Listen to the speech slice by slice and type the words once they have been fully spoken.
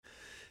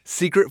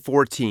Secret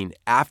 14,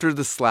 After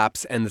the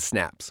Slaps and the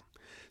Snaps.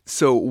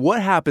 So what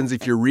happens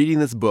if you're reading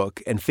this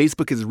book and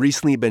Facebook has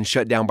recently been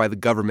shut down by the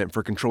government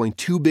for controlling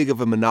too big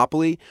of a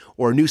monopoly,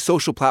 or a new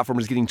social platform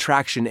is getting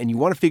traction and you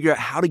want to figure out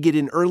how to get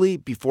in early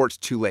before it's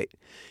too late?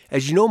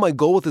 As you know, my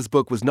goal with this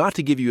book was not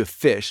to give you a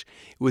fish,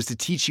 it was to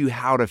teach you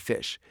how to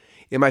fish.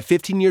 In my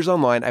 15 years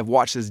online, I've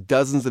watched as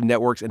dozens of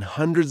networks and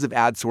hundreds of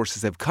ad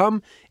sources have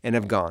come and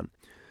have gone.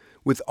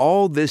 With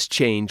all this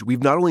change,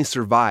 we've not only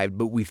survived,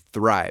 but we've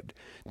thrived.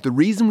 The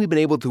reason we've been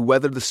able to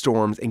weather the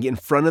storms and get in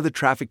front of the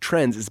traffic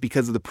trends is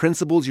because of the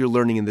principles you're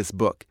learning in this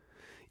book.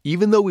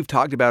 Even though we've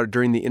talked about it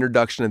during the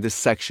introduction of this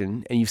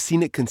section, and you've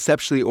seen it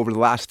conceptually over the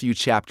last few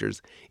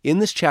chapters, in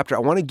this chapter I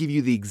want to give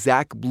you the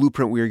exact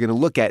blueprint we are going to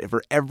look at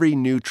for every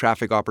new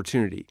traffic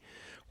opportunity.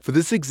 For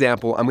this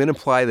example, I'm going to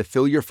apply the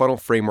Fill Your Funnel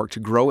framework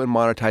to grow and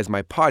monetize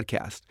my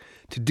podcast.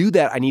 To do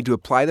that, I need to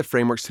apply the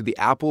frameworks to the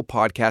Apple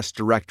Podcast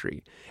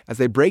directory.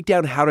 As I break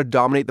down how to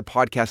dominate the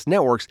podcast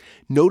networks,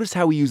 notice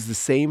how we use the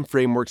same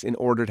frameworks in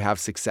order to have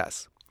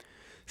success.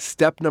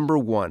 Step number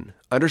 1,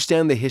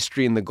 understand the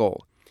history and the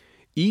goal.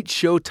 Each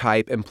show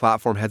type and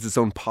platform has its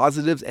own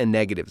positives and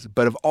negatives,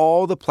 but of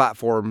all the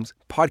platforms,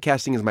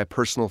 podcasting is my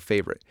personal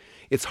favorite.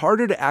 It's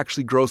harder to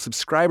actually grow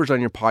subscribers on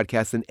your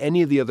podcast than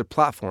any of the other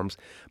platforms,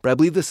 but I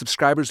believe the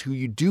subscribers who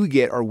you do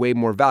get are way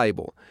more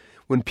valuable.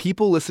 When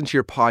people listen to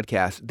your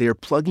podcast, they are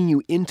plugging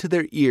you into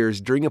their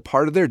ears during a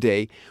part of their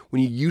day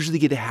when you usually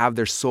get to have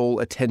their sole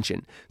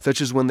attention,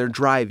 such as when they're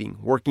driving,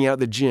 working out at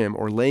the gym,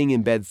 or laying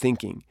in bed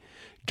thinking.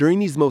 During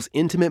these most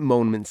intimate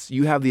moments,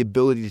 you have the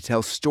ability to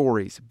tell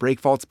stories, break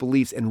false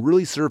beliefs, and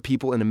really serve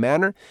people in a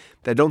manner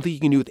that I don't think you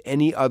can do with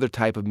any other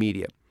type of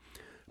media.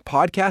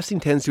 Podcasting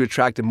tends to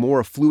attract a more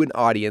affluent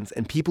audience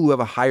and people who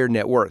have a higher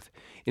net worth.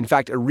 In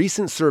fact, a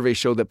recent survey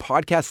showed that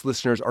podcast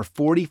listeners are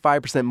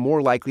 45%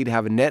 more likely to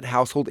have a net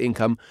household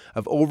income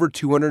of over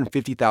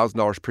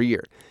 $250,000 per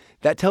year.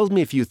 That tells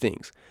me a few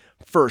things.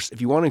 First,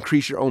 if you want to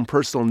increase your own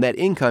personal net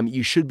income,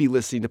 you should be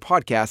listening to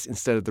podcasts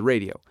instead of the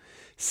radio.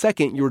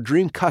 Second, your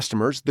dream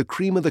customers, the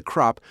cream of the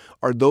crop,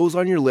 are those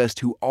on your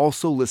list who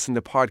also listen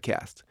to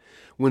podcasts.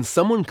 When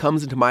someone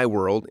comes into my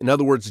world, in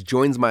other words,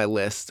 joins my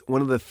list,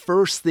 one of the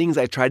first things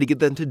I try to get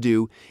them to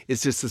do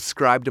is to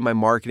subscribe to my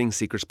Marketing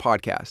Secrets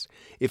podcast.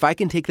 If I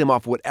can take them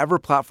off whatever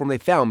platform they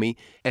found me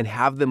and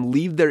have them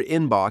leave their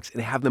inbox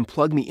and have them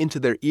plug me into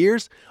their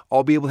ears,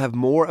 I'll be able to have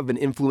more of an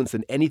influence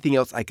than anything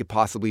else I could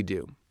possibly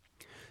do.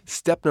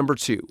 Step number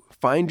 2,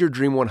 find your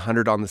Dream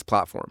 100 on this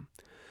platform.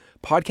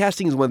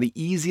 Podcasting is one of the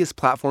easiest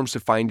platforms to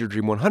find your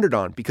Dream 100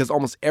 on because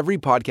almost every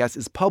podcast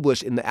is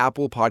published in the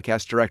Apple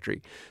Podcast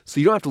directory, so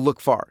you don't have to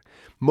look far.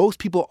 Most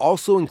people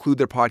also include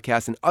their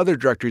podcasts in other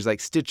directories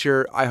like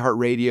Stitcher,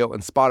 iHeartRadio,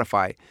 and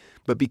Spotify,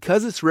 but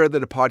because it's rare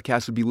that a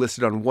podcast would be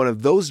listed on one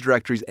of those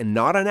directories and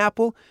not on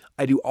Apple,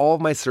 I do all of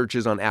my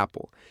searches on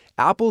Apple.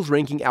 Apple's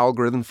ranking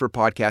algorithm for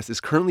podcasts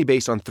is currently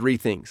based on 3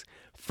 things.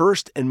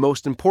 First and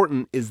most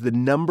important is the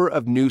number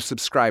of new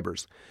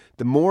subscribers.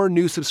 The more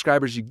new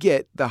subscribers you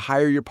get, the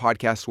higher your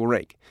podcast will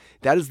rank.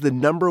 That is the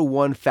number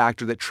 1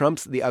 factor that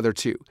trumps the other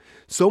 2.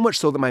 So much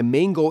so that my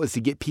main goal is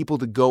to get people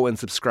to go and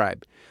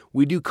subscribe.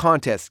 We do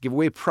contests, give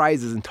away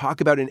prizes, and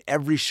talk about it in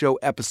every show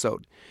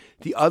episode.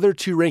 The other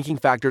 2 ranking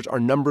factors are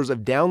numbers of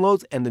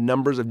downloads and the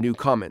numbers of new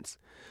comments.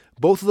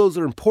 Both of those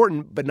are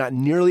important, but not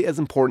nearly as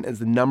important as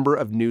the number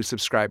of new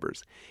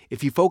subscribers.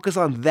 If you focus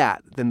on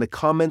that, then the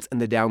comments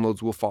and the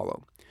downloads will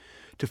follow.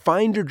 To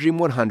find your Dream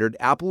 100,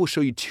 Apple will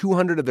show you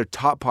 200 of their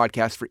top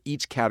podcasts for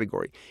each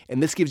category,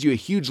 and this gives you a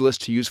huge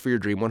list to use for your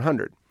Dream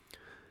 100.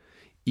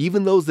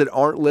 Even those that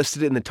aren't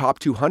listed in the top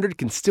 200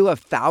 can still have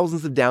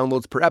thousands of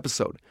downloads per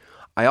episode.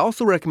 I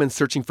also recommend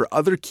searching for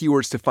other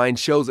keywords to find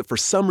shows that for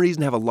some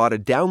reason have a lot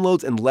of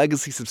downloads and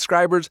legacy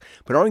subscribers,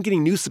 but aren't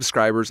getting new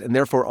subscribers and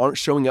therefore aren't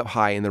showing up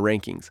high in the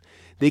rankings.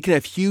 They can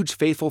have huge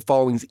faithful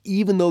followings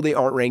even though they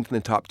aren't ranked in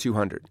the top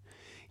 200.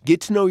 Get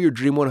to know your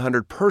Dream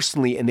 100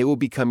 personally, and they will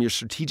become your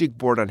strategic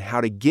board on how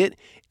to get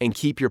and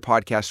keep your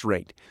podcast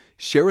ranked.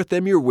 Share with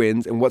them your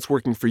wins and what's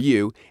working for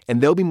you,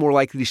 and they'll be more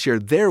likely to share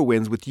their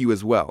wins with you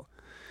as well.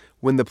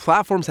 When the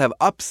platforms have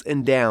ups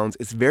and downs,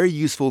 it's very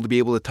useful to be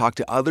able to talk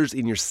to others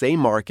in your same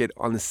market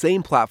on the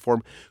same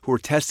platform who are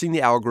testing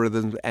the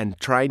algorithms and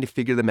trying to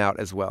figure them out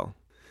as well.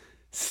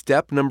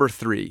 Step number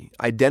 3,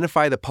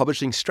 identify the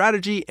publishing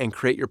strategy and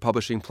create your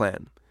publishing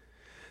plan.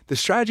 The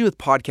strategy with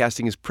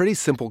podcasting is pretty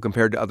simple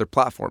compared to other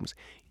platforms.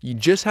 You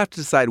just have to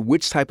decide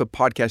which type of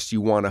podcast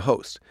you want to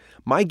host.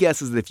 My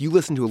guess is that if you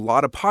listen to a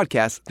lot of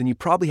podcasts, then you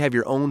probably have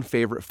your own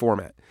favorite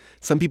format.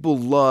 Some people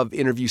love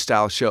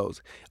interview-style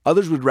shows.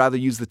 Others would rather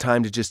use the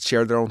time to just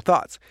share their own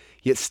thoughts.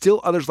 Yet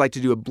still others like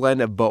to do a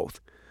blend of both.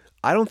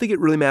 I don't think it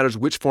really matters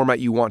which format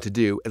you want to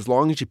do as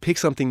long as you pick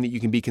something that you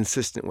can be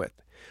consistent with.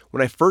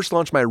 When I first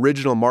launched my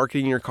original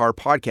Marketing Your Car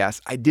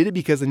podcast, I did it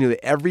because I knew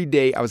that every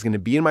day I was going to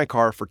be in my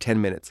car for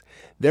 10 minutes.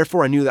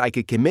 Therefore, I knew that I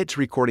could commit to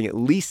recording at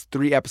least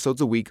 3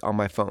 episodes a week on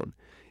my phone.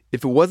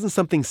 If it wasn't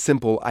something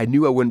simple, I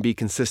knew I wouldn't be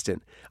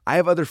consistent. I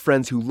have other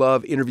friends who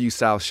love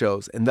interview-style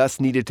shows and thus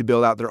needed to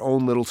build out their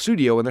own little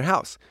studio in their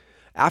house.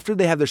 After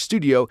they have their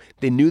studio,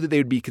 they knew that they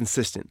would be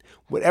consistent.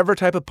 Whatever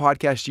type of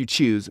podcast you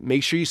choose,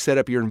 make sure you set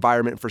up your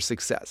environment for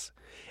success.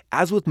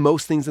 As with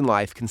most things in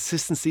life,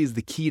 consistency is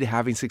the key to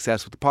having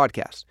success with the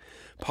podcast.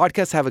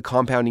 Podcasts have a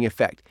compounding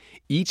effect.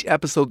 Each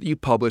episode that you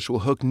publish will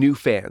hook new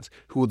fans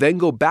who will then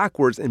go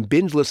backwards and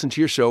binge listen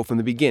to your show from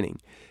the beginning.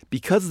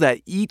 Because of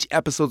that, each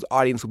episode's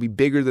audience will be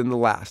bigger than the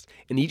last,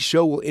 and each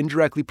show will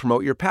indirectly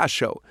promote your past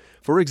show.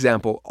 For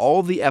example,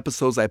 all of the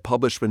episodes I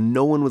published when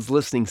no one was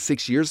listening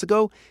 6 years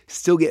ago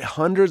still get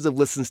hundreds of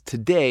listens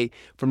today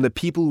from the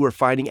people who are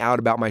finding out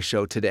about my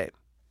show today.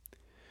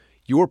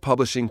 Your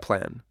publishing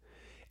plan.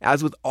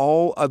 As with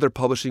all other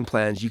publishing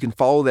plans, you can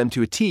follow them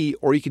to a T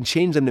or you can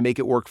change them to make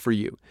it work for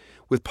you.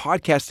 With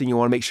podcasting, you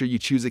want to make sure you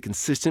choose a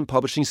consistent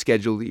publishing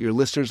schedule that your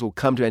listeners will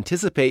come to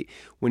anticipate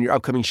when your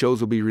upcoming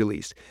shows will be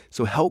released.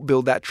 So help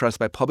build that trust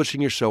by publishing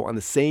your show on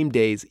the same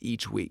days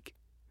each week.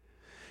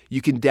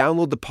 You can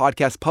download the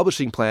podcast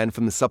publishing plan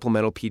from the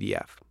supplemental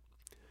PDF.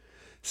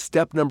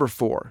 Step number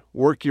 4,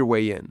 work your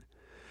way in.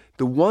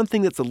 The one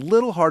thing that's a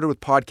little harder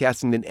with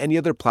podcasting than any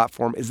other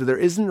platform is that there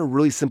isn't a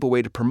really simple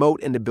way to promote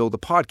and to build a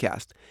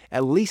podcast,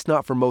 at least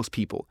not for most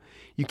people.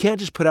 You can't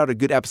just put out a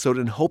good episode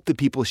and hope that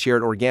people share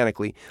it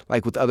organically,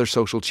 like with other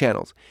social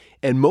channels.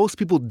 And most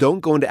people don't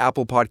go into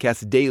Apple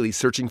Podcasts daily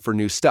searching for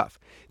new stuff.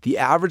 The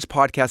average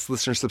podcast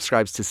listener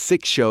subscribes to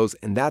 6 shows,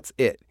 and that's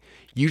it.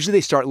 Usually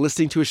they start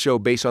listening to a show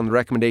based on the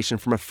recommendation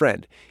from a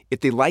friend.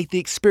 If they like the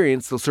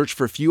experience, they'll search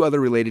for a few other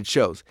related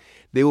shows.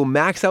 They will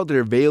max out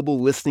their available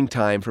listening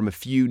time from a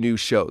few new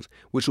shows,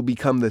 which will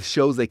become the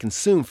shows they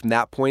consume from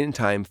that point in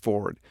time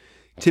forward.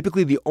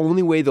 Typically, the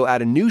only way they'll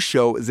add a new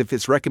show is if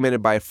it's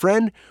recommended by a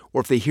friend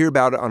or if they hear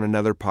about it on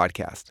another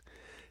podcast.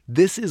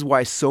 This is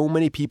why so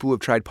many people who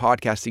have tried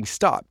podcasting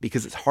stop,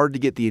 because it's hard to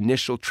get the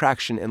initial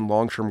traction and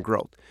long-term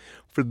growth.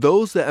 For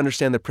those that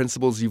understand the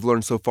principles you've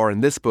learned so far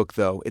in this book,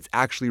 though, it's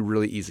actually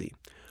really easy.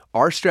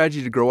 Our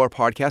strategy to grow our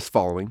podcast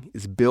following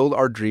is build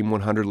our Dream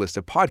 100 list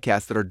of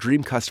podcasts that our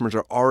dream customers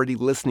are already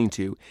listening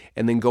to,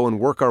 and then go and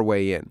work our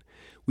way in.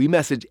 We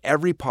message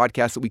every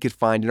podcast that we could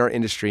find in our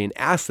industry and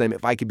ask them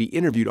if I could be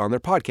interviewed on their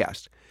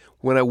podcast.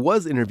 When I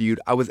was interviewed,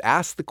 I was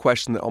asked the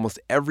question that almost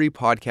every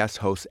podcast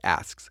host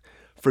asks.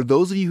 For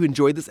those of you who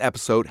enjoyed this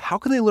episode, how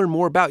can they learn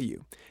more about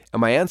you? And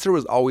my answer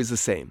was always the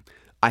same.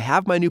 I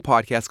have my new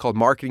podcast called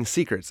Marketing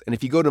Secrets, and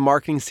if you go to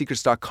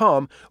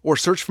marketingsecrets.com or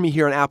search for me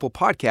here on Apple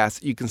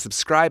Podcasts, you can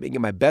subscribe and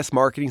get my best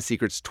marketing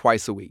secrets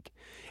twice a week.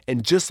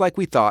 And just like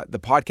we thought, the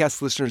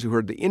podcast listeners who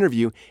heard the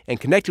interview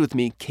and connected with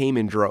me came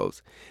in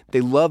droves.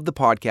 They loved the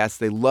podcast,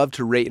 they loved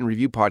to rate and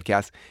review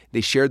podcasts, they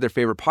shared their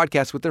favorite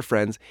podcasts with their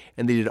friends,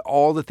 and they did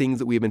all the things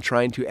that we have been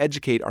trying to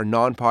educate our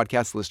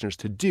non-podcast listeners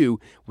to do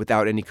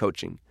without any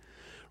coaching.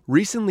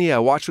 Recently, I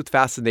watched with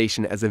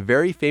fascination as a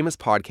very famous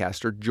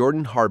podcaster,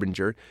 Jordan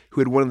Harbinger,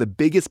 who had one of the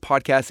biggest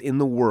podcasts in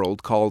the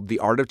world called The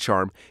Art of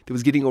Charm that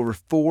was getting over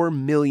 4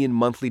 million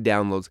monthly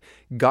downloads,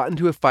 got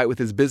into a fight with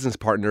his business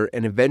partner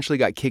and eventually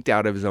got kicked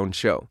out of his own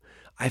show.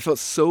 I felt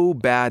so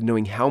bad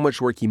knowing how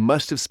much work he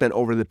must have spent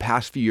over the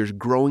past few years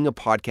growing a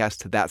podcast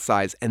to that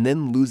size and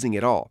then losing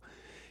it all.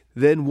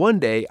 Then one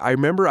day, I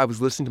remember I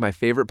was listening to my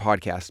favorite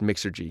podcast,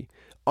 Mixergy.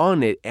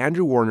 On it,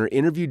 Andrew Warner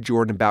interviewed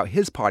Jordan about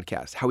his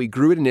podcast, how he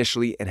grew it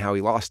initially and how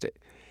he lost it.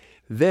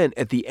 Then,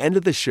 at the end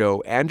of the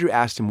show, Andrew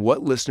asked him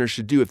what listeners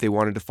should do if they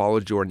wanted to follow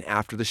Jordan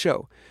after the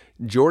show.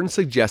 Jordan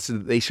suggested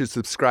that they should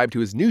subscribe to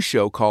his new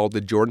show called The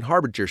Jordan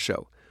Harbinger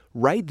Show.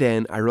 Right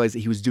then, I realized that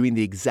he was doing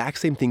the exact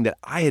same thing that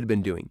I had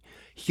been doing.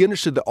 He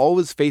understood that all of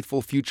his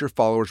faithful future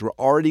followers were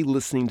already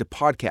listening to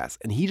podcasts,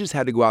 and he just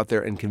had to go out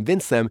there and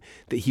convince them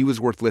that he was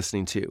worth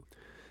listening to.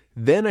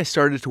 Then I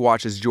started to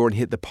watch as Jordan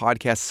hit the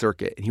podcast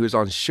circuit, and he was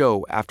on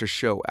show after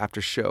show after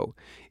show.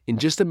 In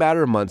just a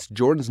matter of months,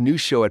 Jordan's new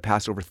show had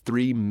passed over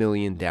 3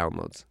 million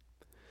downloads.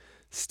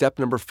 Step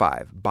number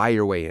 5, buy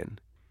your way in.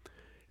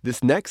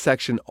 This next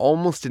section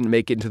almost didn't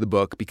make it into the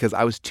book because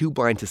I was too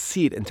blind to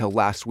see it until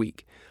last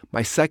week.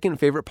 My second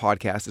favorite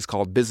podcast is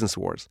called Business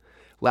Wars.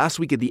 Last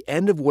week at the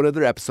end of one of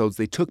their episodes,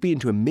 they took me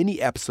into a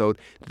mini episode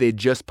that they had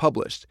just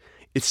published.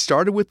 It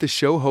started with the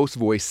show host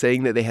voice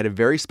saying that they had a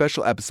very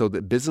special episode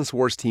that Business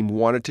Wars team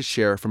wanted to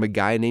share from a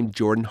guy named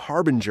Jordan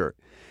Harbinger.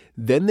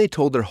 Then they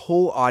told their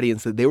whole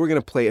audience that they were going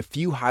to play a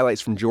few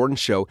highlights from Jordan's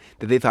show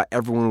that they thought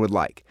everyone would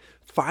like.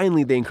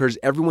 Finally, they encouraged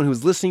everyone who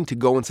was listening to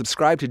go and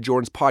subscribe to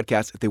Jordan's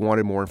podcast if they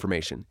wanted more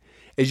information.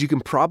 As you can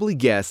probably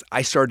guess,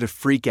 I started to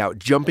freak out,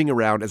 jumping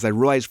around as I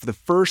realized for the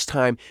first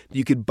time that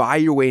you could buy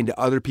your way into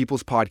other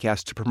people's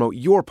podcasts to promote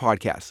your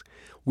podcast.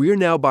 We are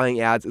now buying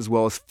ads as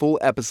well as full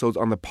episodes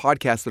on the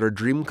podcasts that our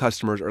dream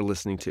customers are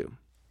listening to.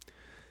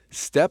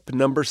 Step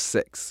number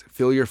 6,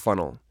 fill your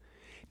funnel.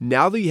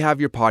 Now that you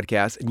have your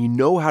podcast and you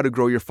know how to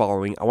grow your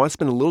following, I want to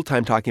spend a little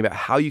time talking about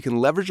how you can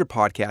leverage your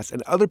podcast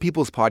and other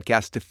people's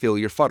podcasts to fill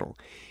your funnel.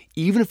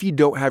 Even if you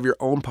don't have your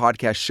own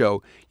podcast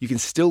show, you can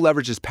still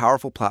leverage this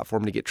powerful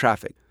platform to get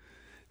traffic.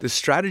 The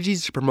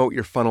strategies to promote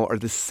your funnel are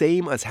the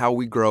same as how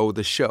we grow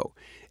the show.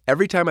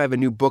 Every time I have a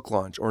new book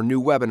launch or a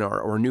new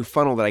webinar or a new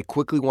funnel that I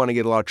quickly want to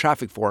get a lot of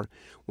traffic for,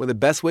 one of the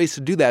best ways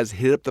to do that is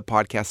hit up the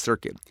podcast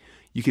circuit.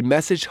 You can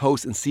message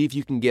hosts and see if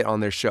you can get on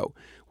their show.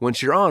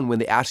 Once you're on, when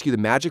they ask you the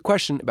magic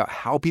question about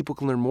how people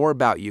can learn more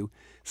about you,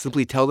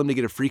 simply tell them to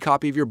get a free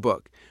copy of your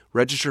book,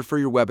 register for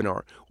your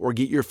webinar, or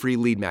get your free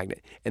lead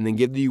magnet, and then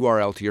give the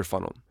URL to your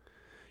funnel.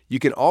 You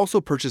can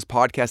also purchase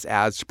podcast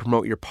ads to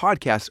promote your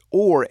podcast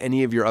or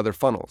any of your other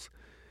funnels.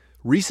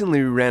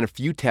 Recently, we ran a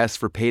few tests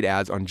for paid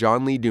ads on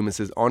John Lee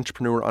Dumas's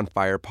Entrepreneur on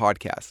Fire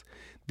podcast.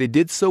 They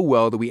did so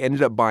well that we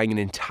ended up buying an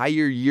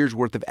entire year's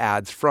worth of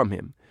ads from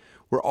him.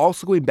 We're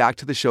also going back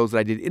to the shows that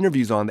I did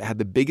interviews on that had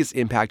the biggest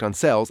impact on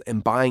sales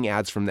and buying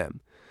ads from them.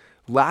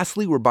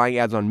 Lastly, we're buying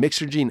ads on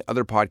Mixergy and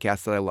other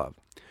podcasts that I love.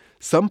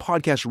 Some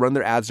podcasts run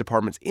their ads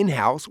departments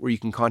in-house where you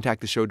can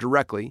contact the show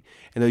directly,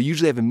 and they'll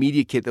usually have a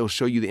media kit that will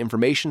show you the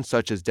information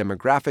such as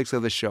demographics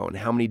of the show and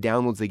how many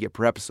downloads they get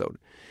per episode.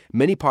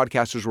 Many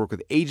podcasters work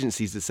with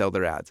agencies to sell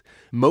their ads.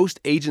 Most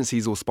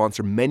agencies will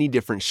sponsor many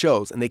different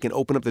shows, and they can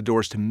open up the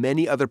doors to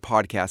many other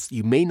podcasts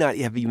you may not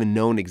have even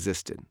known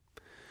existed.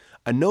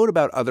 A note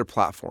about other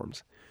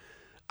platforms.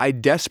 I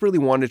desperately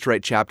wanted to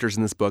write chapters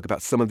in this book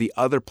about some of the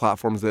other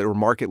platforms that were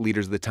market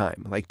leaders at the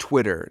time, like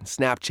Twitter, and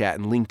Snapchat,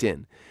 and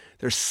LinkedIn.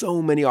 There's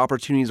so many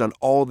opportunities on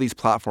all of these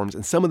platforms,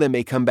 and some of them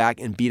may come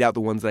back and beat out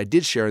the ones that I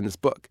did share in this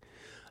book.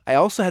 I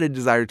also had a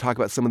desire to talk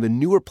about some of the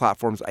newer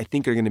platforms I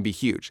think are going to be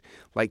huge,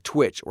 like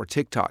Twitch or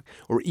TikTok,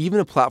 or even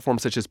a platform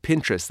such as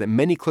Pinterest that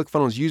many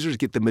ClickFunnels users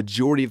get the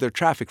majority of their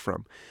traffic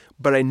from.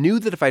 But I knew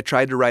that if I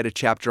tried to write a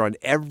chapter on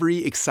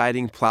every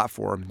exciting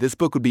platform, this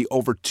book would be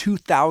over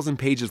 2,000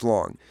 pages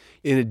long.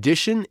 In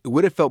addition, it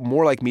would have felt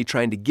more like me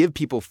trying to give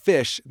people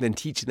fish than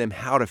teaching them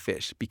how to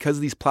fish, because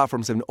these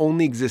platforms have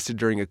only existed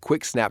during a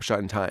quick snapshot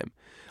in time.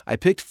 I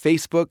picked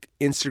Facebook,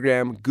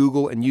 Instagram,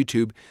 Google, and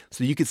YouTube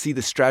so you could see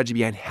the strategy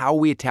behind how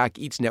we attack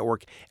each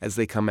network as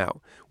they come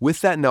out.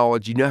 With that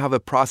knowledge, you now have a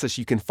process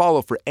you can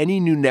follow for any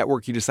new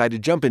network you decide to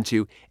jump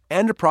into,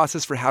 and a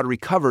process for how to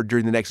recover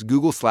during the next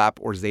Google slap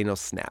or Zanos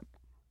snap.